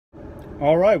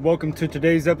All right, welcome to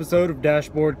today's episode of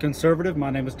Dashboard Conservative.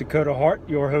 My name is Dakota Hart,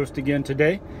 your host again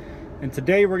today. And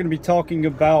today we're going to be talking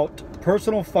about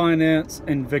personal finance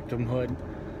and victimhood.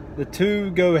 The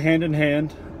two go hand in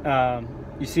hand.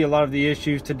 You see a lot of the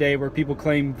issues today where people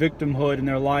claim victimhood in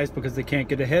their lives because they can't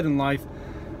get ahead in life.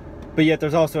 But yet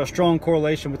there's also a strong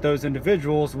correlation with those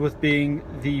individuals with being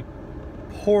the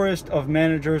poorest of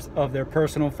managers of their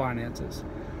personal finances.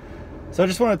 So I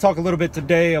just want to talk a little bit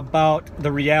today about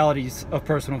the realities of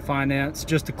personal finance,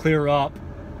 just to clear up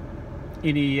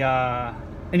any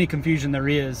confusion there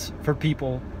is for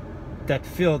people that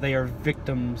feel they are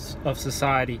victims of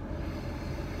society.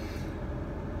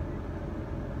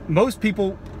 Most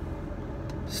people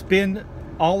spend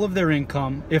all of their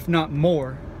income, if not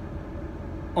more,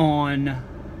 on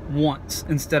wants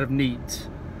instead of needs.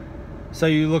 So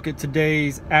you look at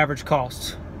today's average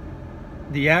costs.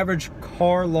 The average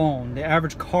car loan, the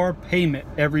average car payment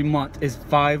every month is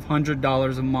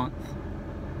 $500 a month.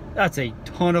 That's a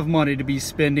ton of money to be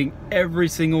spending every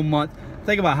single month.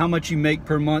 Think about how much you make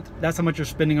per month. That's how much you're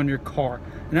spending on your car.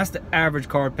 And that's the average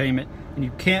car payment. And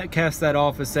you can't cast that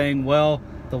off as saying, well,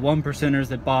 the 1%ers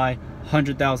that buy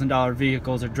 $100,000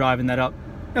 vehicles are driving that up.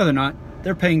 No, they're not.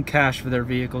 They're paying cash for their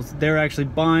vehicles. They're actually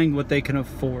buying what they can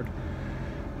afford.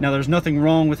 Now, there's nothing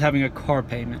wrong with having a car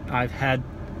payment. I've had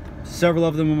several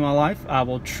of them in my life. I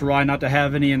will try not to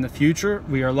have any in the future.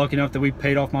 We are lucky enough that we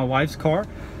paid off my wife's car,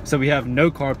 so we have no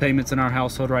car payments in our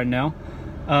household right now.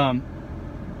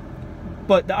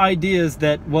 But the idea is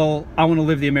that, well, I want to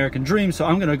live the American dream, so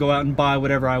I'm going to go out and buy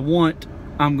whatever I want.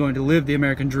 I'm going to live the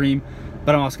American dream,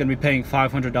 but I'm also going to be paying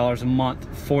 $500 a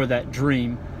month for that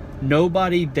dream.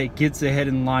 Nobody that gets ahead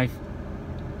in life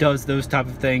does those type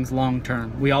of things long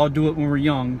term. We all do it when we're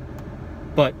young,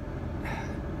 but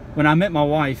when I met my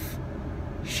wife,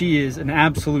 she is an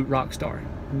absolute rock star,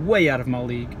 way out of my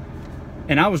league.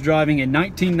 And I was driving a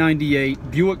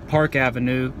 1998 Buick Park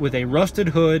Avenue with a rusted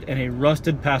hood and a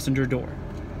rusted passenger door.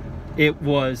 It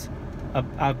was,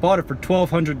 I bought it for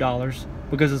 $1,200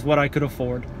 because it's what I could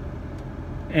afford.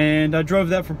 And I drove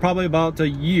that for probably about a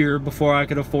year before I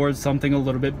could afford something a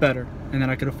little bit better. And then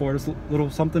I could afford a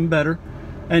little something better.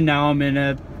 And now I'm in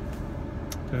a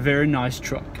very nice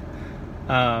truck.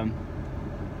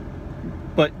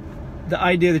 But the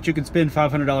idea that you can spend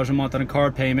 $500 a month on a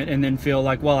car payment and then feel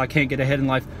like, well, I can't get ahead in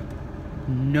life.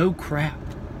 No crap.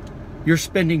 You're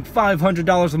spending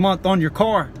 $500 a month on your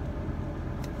car.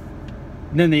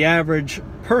 And then the average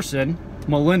person,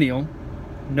 millennial,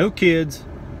 no kids,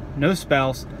 no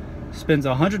spouse, spends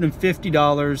 $150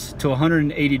 to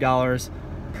 $180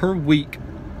 per week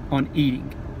on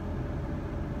eating.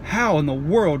 How in the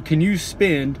world can you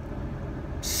spend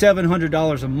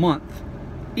 $700 a month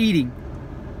eating?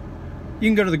 You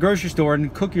can go to the grocery store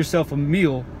and cook yourself a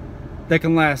meal that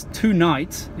can last 2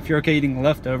 nights, if you're okay eating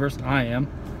leftovers, I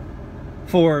am,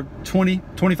 for $20,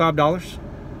 $25. So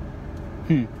if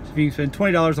you can spend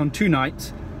 $20 on 2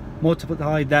 nights,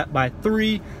 multiply that by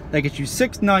 3, that gets you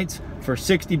 6 nights for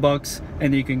 $60, and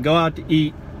then you can go out to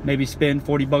eat, maybe spend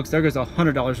 $40. There goes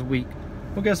 $100 a week.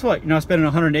 Well, guess what? You're not spending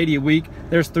 $180 a week.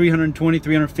 There's $320,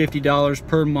 $350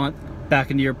 per month back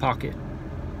into your pocket.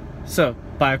 So,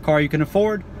 buy a car you can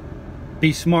afford.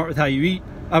 Be smart with how you eat.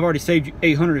 I've already saved you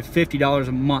 $850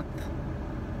 a month.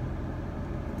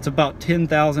 It's about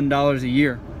 $10,000 a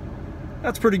year.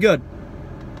 That's pretty good.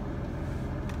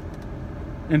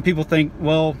 And people think,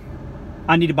 well,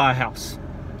 I need to buy a house.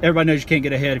 Everybody knows you can't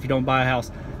get ahead if you don't buy a house.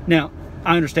 Now,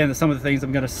 I understand that some of the things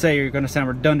I'm going to say are going to sound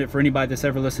redundant for anybody that's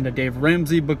ever listened to Dave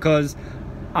Ramsey, because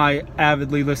I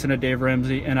avidly listen to Dave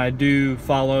Ramsey, and I do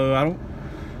follow,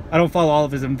 I don't follow all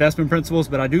of his investment principles,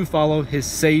 but I do follow his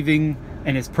saving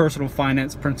and his personal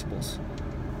finance principles.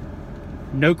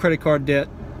 No credit card debt.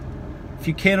 If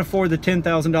you can't afford the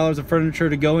 $10,000 of furniture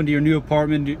to go into your new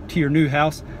apartment, to your new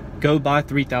house, go buy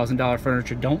 $3,000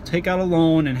 furniture. Don't take out a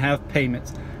loan and have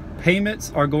payments.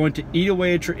 Payments are going to eat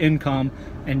away at your income,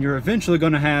 and you're eventually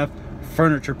going to have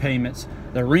furniture payments.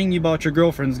 The ring you bought your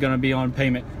girlfriend is going to be on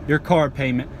payment. Your car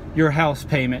payment, your house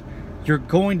payment. You're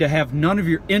going to have none of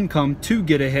your income to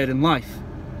get ahead in life.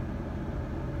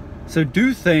 So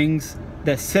do things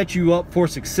that set you up for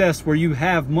success where you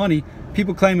have money.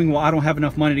 People claiming, well, I don't have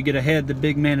enough money to get ahead. The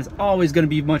big man is always going to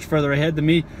be much further ahead than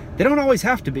me. They don't always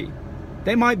have to be.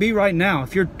 They might be right now.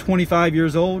 If you're 25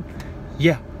 years old,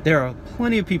 yeah, there are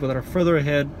plenty of people that are further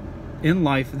ahead in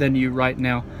life than you right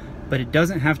now. But it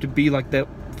doesn't have to be like that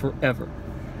forever.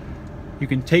 You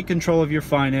can take control of your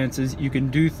finances. You can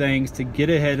do things to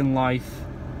get ahead in life.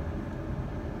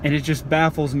 And it just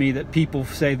baffles me that people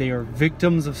say they are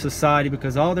victims of society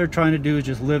because all they're trying to do is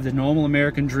just live the normal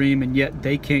American dream, and yet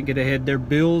they can't get ahead. Their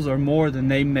bills are more than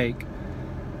they make.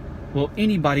 Well,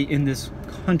 anybody in this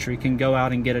country can go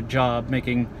out and get a job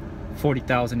making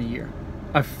 $40,000 a year.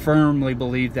 I firmly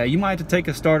believe that. You might have to take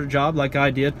a starter job like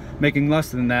I did, making less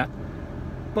than that.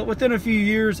 But within a few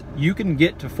years, you can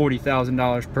get to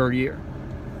 $40,000 per year.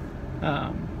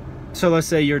 So let's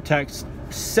say you're taxed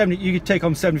 70, you could take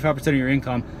home 75% of your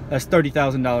income. That's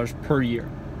 $30,000 per year.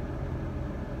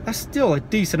 That's still a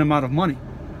decent amount of money.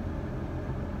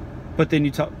 But then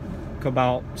you talk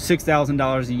about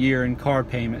 $6,000 a year in car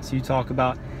payments. You talk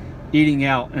about eating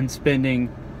out and spending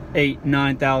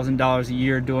 $8,000, $9,000 a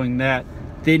year doing that.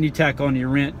 Then you tack on your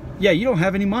rent. Yeah, you don't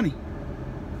have any money.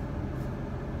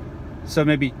 So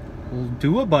maybe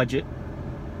do a budget,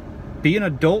 be an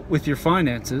adult with your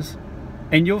finances,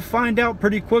 and you'll find out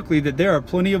pretty quickly that there are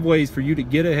plenty of ways for you to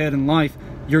get ahead in life.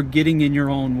 You're getting in your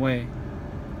own way.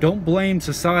 Don't blame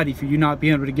society for you not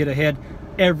being able to get ahead.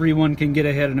 Everyone can get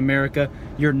ahead in America.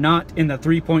 You're not in the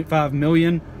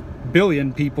 3.5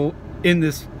 billion people in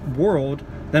this world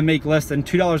that make less than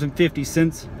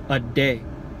 $2.50 a day.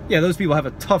 Yeah, those people have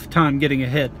a tough time getting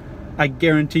ahead. I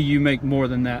guarantee you make more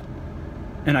than that.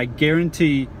 And I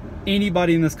guarantee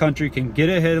anybody in this country can get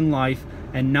ahead in life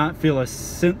and not feel a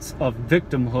sense of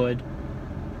victimhood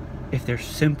if they're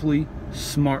simply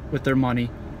smart with their money,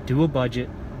 do a budget,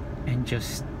 and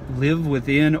just live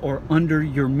within or under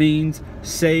your means.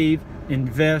 Save,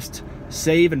 invest,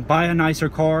 save and buy a nicer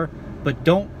car, but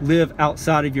don't live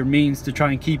outside of your means to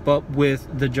try and keep up with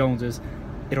the Joneses.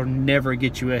 It'll never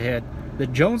get you ahead. The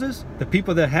Joneses, the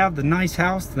people that have the nice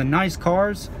house, the nice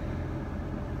cars,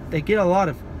 they get a lot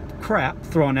of crap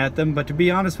thrown at them, but to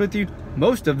be honest with you,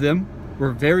 most of them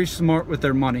were very smart with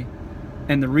their money.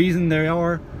 And the reason they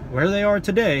are where they are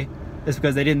today is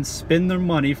because they didn't spend their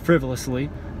money frivolously.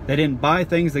 They didn't buy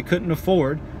things they couldn't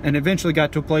afford, and eventually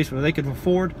got to a place where they could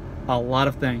afford a lot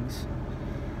of things.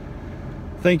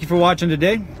 Thank you for watching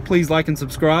today. Please like and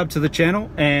subscribe to the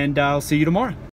channel, and I'll see you tomorrow.